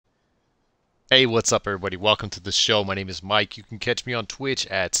Hey, what's up, everybody? Welcome to the show. My name is Mike. You can catch me on Twitch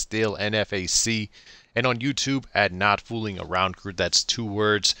at StillNFAC and on YouTube at NotFooling AroundCrew. That's 2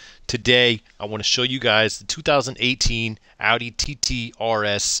 words. Today, I want to show you guys the 2018 Audi TT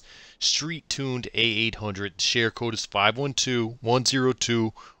RS street-tuned A800. Share code is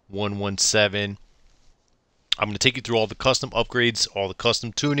 512-102-117. I'm going to take you through all the custom upgrades, all the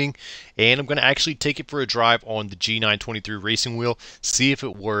custom tuning, and I'm going to actually take it for a drive on the G923 racing wheel, see if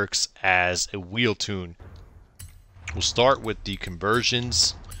it works as a wheel tune. We'll start with the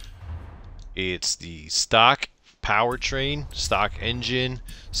conversions. It's the stock powertrain, stock engine,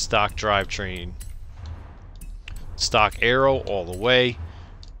 stock drivetrain, stock aero all the way.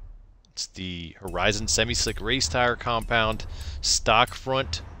 It's the Horizon semi-slick race tire compound, stock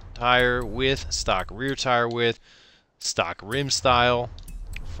front tire width, stock rear tire width, stock rim style,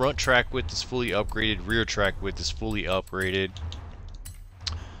 front track width is fully upgraded, rear track width is fully upgraded.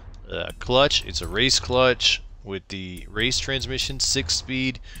 Clutch, it's a race clutch with the race transmission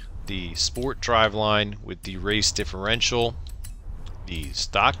 6-speed, the sport driveline with the race differential, the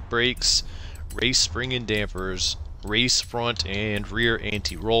stock brakes, race spring and dampers, race front and rear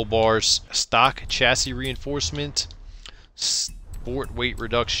anti-roll bars, stock chassis reinforcement, sport weight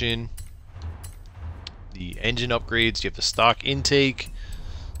reduction, the engine upgrades. You have the stock intake,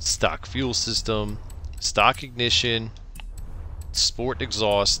 stock fuel system, stock ignition, sport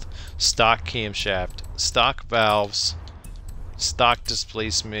exhaust, stock camshaft, stock valves, stock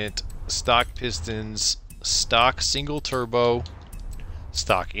displacement, stock pistons, stock single turbo,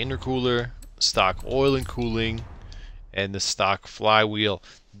 stock intercooler, stock oil and cooling, and the stock flywheel.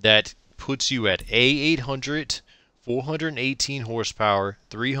 That puts you at A800, 418 horsepower,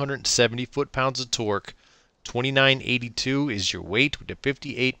 370 foot-pounds of torque, 2982 is your weight with a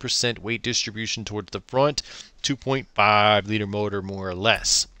 58% weight distribution towards the front, 2.5 liter motor more or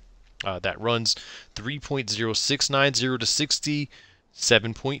less. That runs 3.0690 to 60,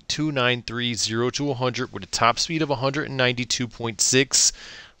 7.293 to 100 with a top speed of 192.6.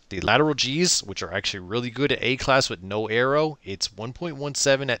 The lateral G's, which are actually really good at A-Class with no aero, it's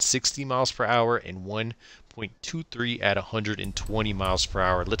 1.17 at 60 miles per hour and 1.23 at 120 miles per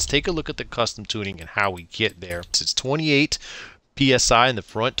hour. Let's take a look at the custom tuning and how we get there. It's 28 PSI in the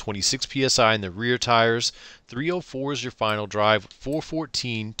front, 26 PSI in the rear tires. 304 is your final drive,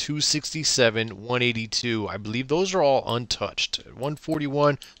 414, 267, 182. I believe those are all untouched.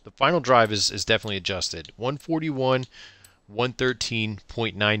 141, the final drive is definitely adjusted. 141,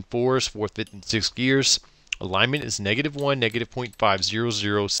 113.94 is 4th, 5th, and 6th gears. Alignment is -1,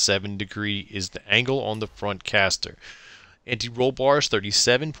 -0.5, 007 degree is the angle on the front caster. Anti-roll bars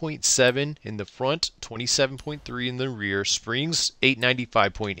 37.7 in the front, 27.3 in the rear. Springs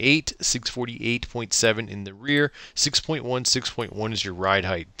 895.8, 648.7 in the rear. 6.1, 6.1 is your ride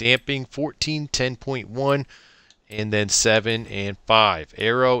height. Damping 14, 10.1, and then 7 and 5.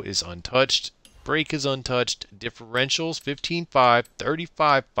 Aero is untouched. Brake is untouched. Differentials 15.5,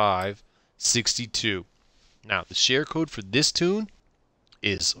 35.5, 62. Now the share code for this tune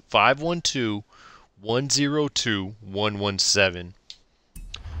is 512-102-117.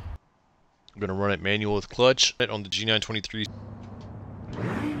 I'm going to run it manual with clutch on the G923.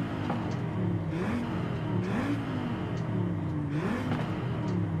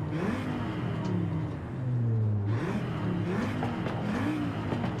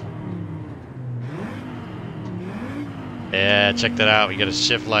 Yeah, check that out. We got a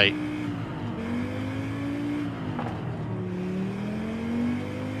shift light.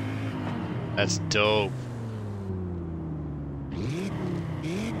 That's dope.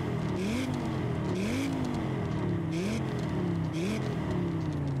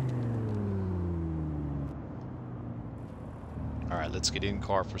 Alright, let's get in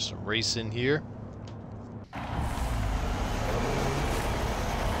car for some racing here.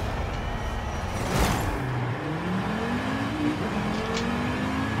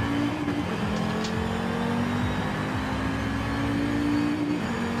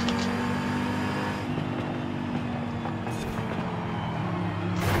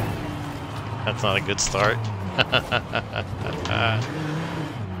 That's not a good start.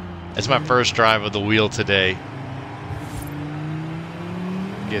 It's my first drive of the wheel today.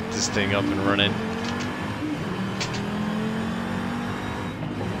 Get this thing up and running.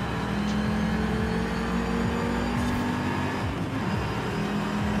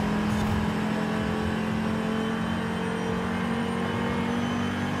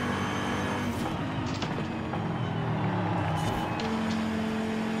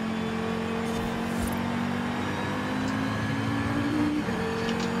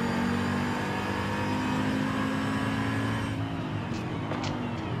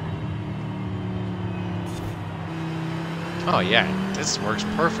 Oh yeah, this works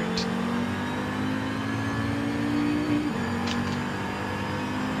perfect.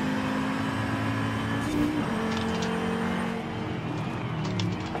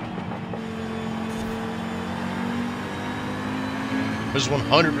 It was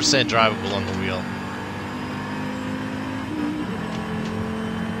 100% drivable on the wheel.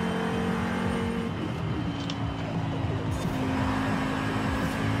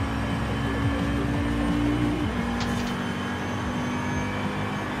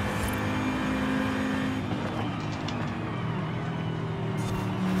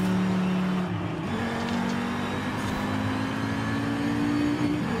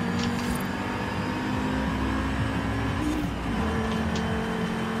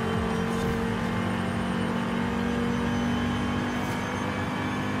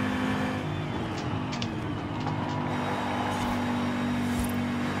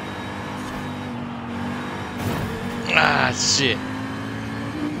 Ah, shit.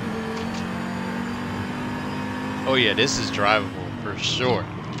 Oh yeah, this is drivable for sure.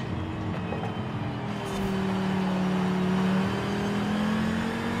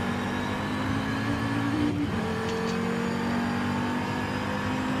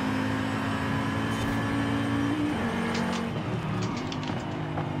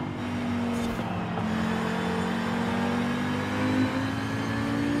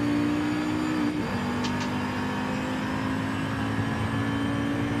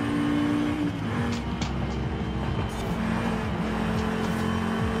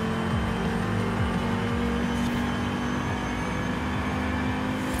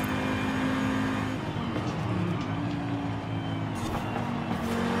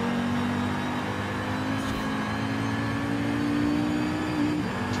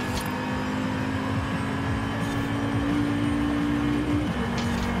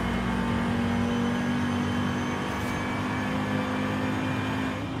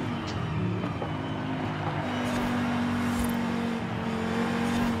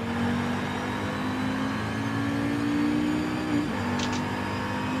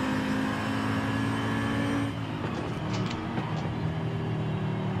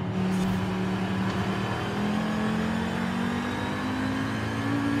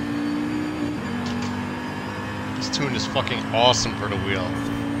 This tune is fucking awesome for the wheel.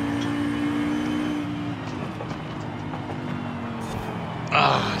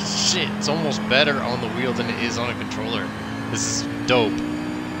 Ah, shit. It's almost better on the wheel than it is on a controller. This is dope.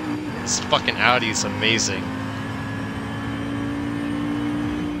 This fucking Audi is amazing.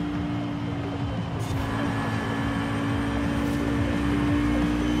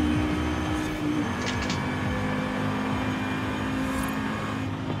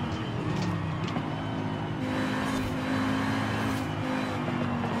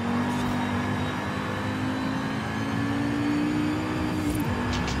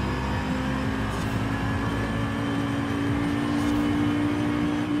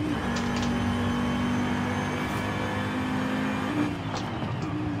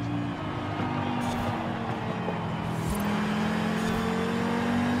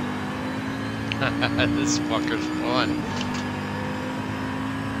 This fucker's fun.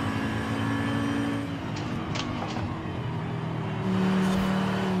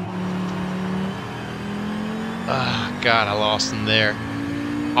 Ah, God, I lost him there.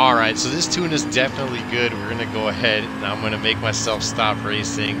 Alright, so this tune is definitely good. We're gonna go ahead and I'm gonna make myself stop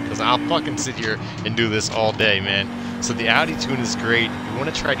racing because I'll fucking sit here and do this all day, man. So the Audi tune is great. If you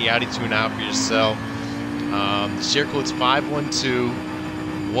want to try the Audi tune out for yourself, the share code's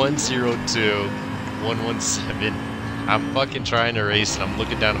 512-102-117. I'm fucking trying to race and I'm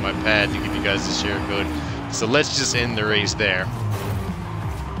looking down at my pad to give you guys the share code. So let's just end the race there.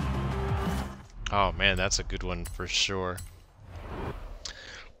 Oh man, that's a good one for sure.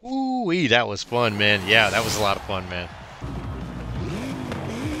 Ooh-wee, that was fun, man. Yeah, that was a lot of fun, man.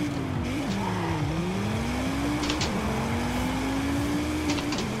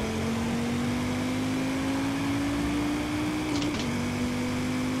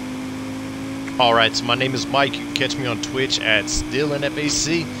 Alright, so my name is Mike. You can catch me on Twitch at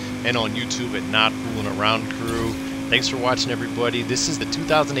StillNFAC and on YouTube at NotFooling AroundCrew. Thanks for watching, everybody. This is the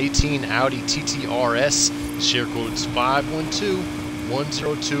 2018 Audi TT RS. Share code's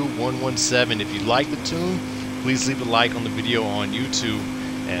 512-102-117. If you like the tune, please leave a like on the video on YouTube.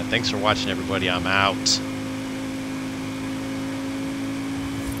 And thanks for watching, everybody. I'm out.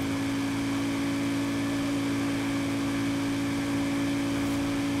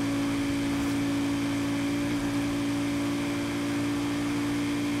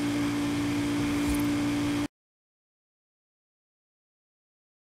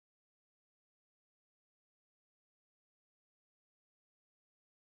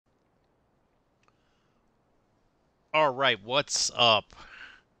 Alright, what's up?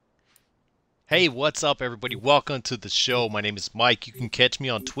 Hey, what's up, everybody? Welcome to the show. My name is Mike. You can catch me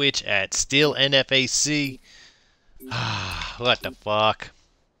on Twitch at StillNFAC. What the fuck?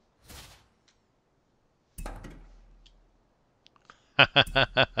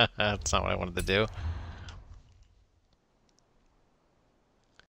 That's not what I wanted to do.